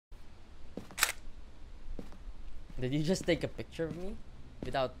Did you just take a picture of me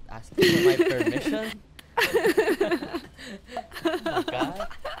without asking for my permission? Oh God.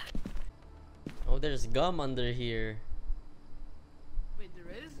 Oh, there's gum under here. Wait,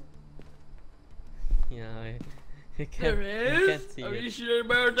 there is? Yeah, you can't, There is? you can't see Are it. you sure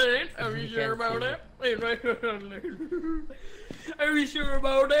about that? Are you You sure can't about see that? Are you sure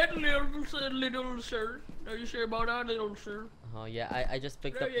about that, little sir? Are you sure about that, little sir? Oh yeah, I just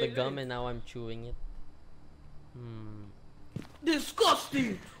picked up the gum and now I'm chewing it.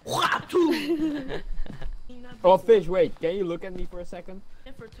 Disgusting! Oh, Fish, wait, can you look at me for a second?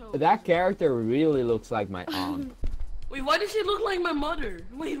 That character really looks like my aunt. Wait, why does he look like my mother?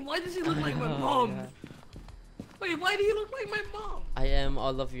 Wait, why does he look like my mom? Yeah. Wait, why do you look like my mom? I am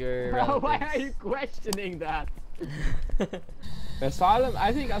all of your relatives. Why are you questioning that? Asylum,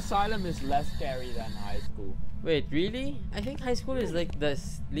 I think Asylum is less scary than high school. Wait, really? I think high school is like the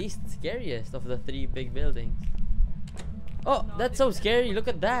least scariest of the 3 big buildings. Oh, No, that's so scary. Look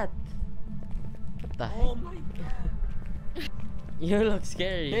at that. What the Oh heck? my god. You look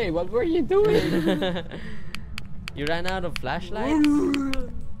scary. Hey, what were you doing? You ran out of flashlights?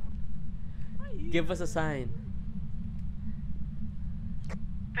 Give us a sign.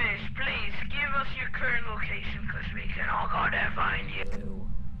 Fish, please, give us your current location, cause we can all go there find you.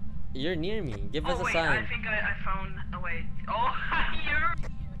 You're near me. Give us Oh a wait, sign. I think I found a way. Oh, you're...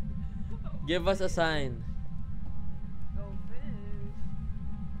 Give us a sign. Oh, Fish.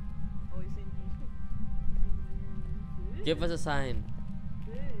 Oh, he's in here. Give us a sign.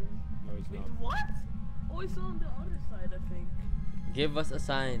 Fish. No, it's Wait, not. what? Oh, it's on the other side, I think. Give us a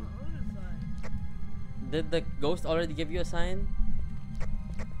sign. On the other side. Did the ghost already give you a sign?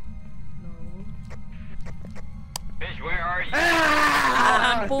 No. Fish, where are you?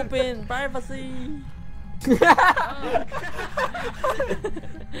 I'm pooping. Privacy.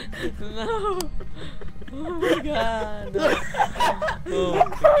 No. Oh my God. No. Oh my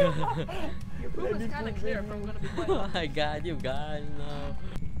God. Your poop is kind of clear, if I'm gonna be quite Oh honest. my God, you guys, no.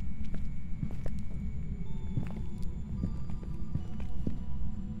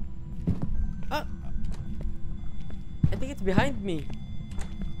 Ah! I think it's behind me.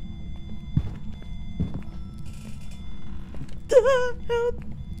 Help!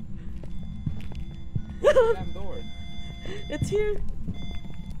 Damn door. It's here.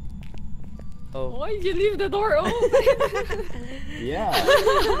 Oh. Why did you leave the door open? Yeah.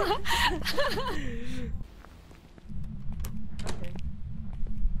 Okay.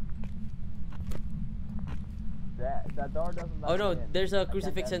 That door doesn't let Oh no, me in. there's a I can't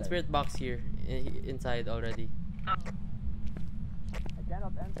crucifix and enter. spirit box here inside already. I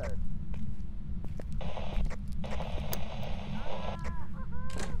cannot enter.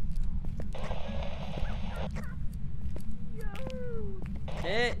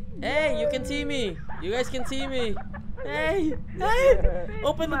 Hey, hey, you can see me. You guys can see me. Hey, hey,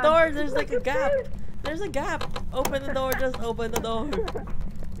 open the door. There's like a gap. There's a gap. Open the door. Just open the door.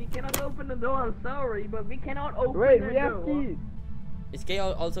 We cannot open the door, I'm sorry, but we cannot open Wait, the we have door. keys. Is Kay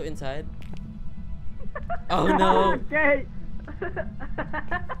also inside? Oh no. Okay.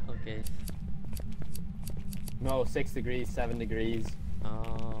 Okay. No, 6 degrees, 7 degrees,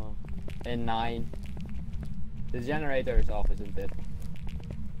 Oh. and 9. The generator is off, isn't it?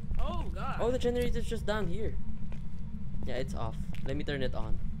 Oh god. Oh, the generator's just down here. Yeah, it's off. Let me turn it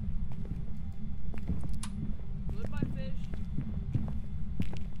on. Goodbye, Fish.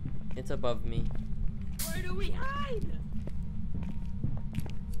 It's above me. Where do we hide?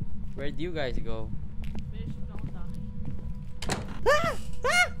 Where do you guys go? Fish, don't die. Ah!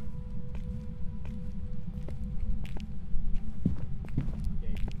 Ah!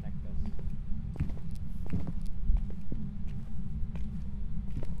 Okay, protect us.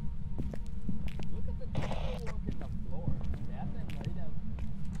 Look at the work in the floor. That thing made of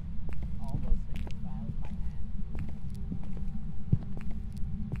almost single file by hand.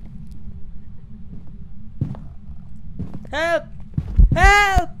 Help!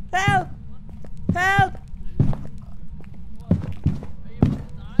 Help! Help! Help! Are you about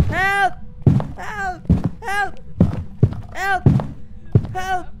to die? Help! Help! Help! Help!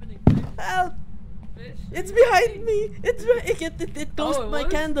 Help! Happening, Fish? Help! Fish? It's behind me! It's it closed Oh, it my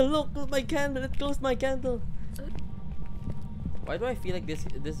was? candle. Look, my candle. It closed my candle. Why do I feel like this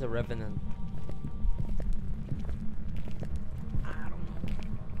is a revenant? I don't know.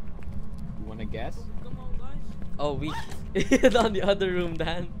 You wanna guess? Come on, guys. Oh, we it's on the other room,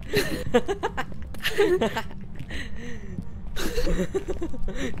 Dan.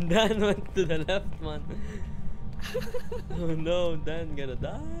 Dan went to the left, man. Oh no, Dan gonna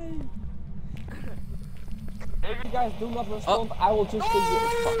die. If you guys do not respond, I will just take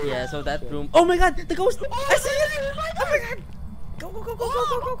you. Yeah, so that room. Oh my god, the ghost! I see it! Oh my god! Go, go, go, go, go,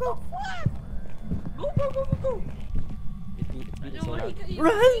 go, go, go! Go, go, go, go, go. It's really so loud.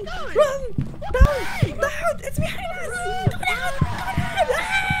 Run! Run! Run! Down! Down! It's behind us! Go down! Go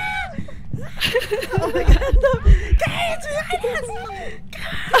down! Oh my god, no! Guys, it's behind us!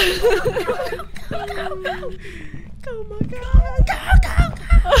 Go! Go, go, go! Go, my god! Go,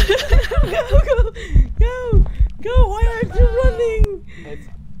 go, go! Go, go! Go! Go! Why aren't you running? It's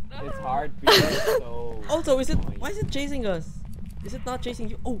hard because it's so. Also, why is it chasing us? Is it not chasing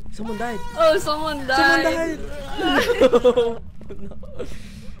you? Oh, someone died. Oh, someone Someone died. died. No.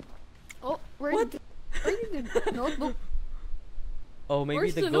 Oh, where What? did the notebook? Oh, maybe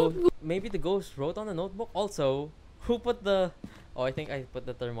Where's the the ghost. notebook? Maybe the ghost wrote on the notebook. Also, who put the? Oh, I think I put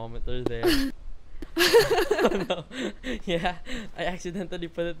the thermometer there. Oh, no. Yeah, I accidentally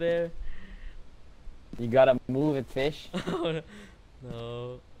put it there. You gotta move it, fish. Oh,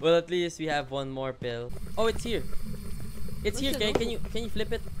 no. Well, at least we have one more pill. Oh, it's here. It's Where's here. the Can you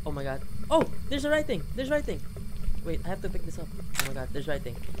flip it? Oh my god. Oh, there's a writing. There's writing. Wait, I have to pick this up. Oh my god, there's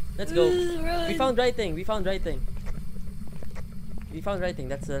writing. Let's go. We found writing. We found writing. We found writing.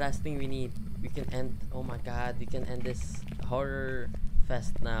 That's the last thing we need. We can end. Oh my god, we can end this horror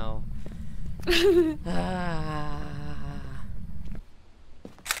fest now.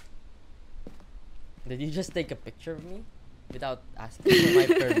 Did you just take a picture of me without asking for my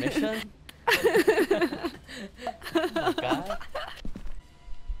permission? Oh my god.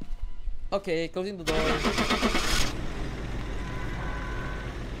 Okay, closing the door.